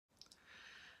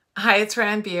Hi, it's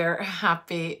Rand Beer.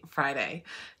 Happy Friday.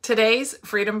 Today's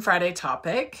Freedom Friday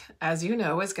topic, as you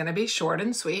know, is going to be short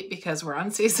and sweet because we're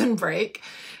on season break,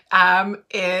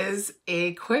 is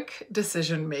a quick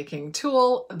decision-making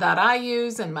tool that I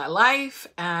use in my life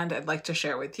and I'd like to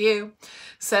share with you.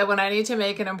 So when I need to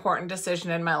make an important decision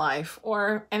in my life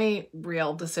or any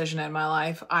real decision in my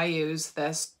life, I use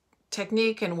this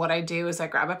technique, and what I do is I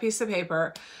grab a piece of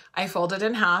paper, I fold it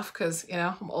in half because,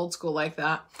 I'm old school like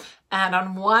that. And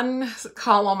on one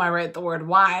column, I write the word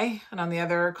why, and on the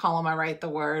other column, I write the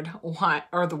word why,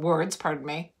 or the words, pardon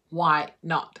me, why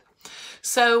not.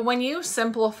 So when you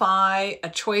simplify a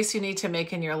choice you need to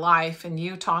make in your life and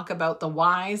you talk about the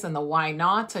whys and the why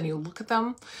nots and you look at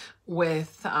them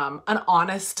with an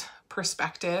honest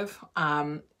perspective,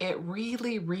 it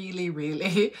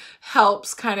really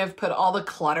helps kind of put all the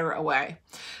clutter away.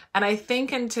 And I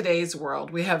think in today's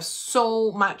world, we have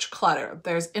so much clutter.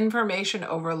 There's information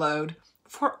overload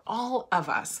for all of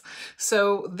us.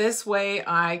 So this way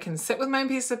I can sit with my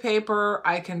piece of paper,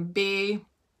 I can be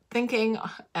thinking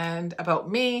and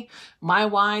about me, my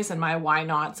whys and my why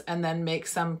nots, and then make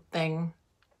something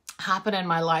happen in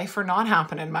my life or not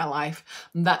happen in my life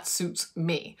that suits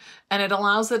me. And it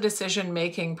allows the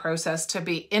decision-making process to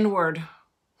be inward,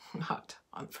 not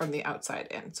from the outside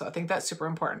in. So I think that's super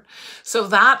important. So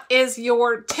that is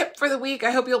your tip for the week.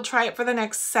 I hope you'll try it for the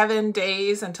next 7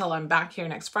 days until I'm back here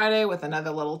next Friday with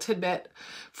another little tidbit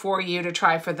for you to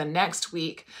try for the next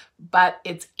week. But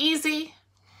it's easy.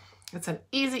 It's an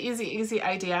easy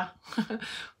idea,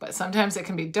 but sometimes it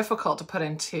can be difficult to put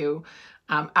into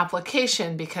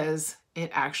application because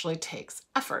it actually takes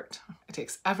effort. It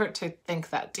takes effort to think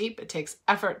that deep. It takes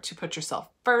effort to put yourself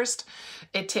first.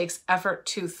 It takes effort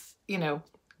to,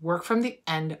 work from the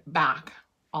end back.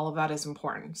 All of that is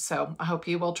important. So I hope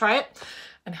you will try it,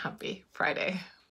 and happy Friday.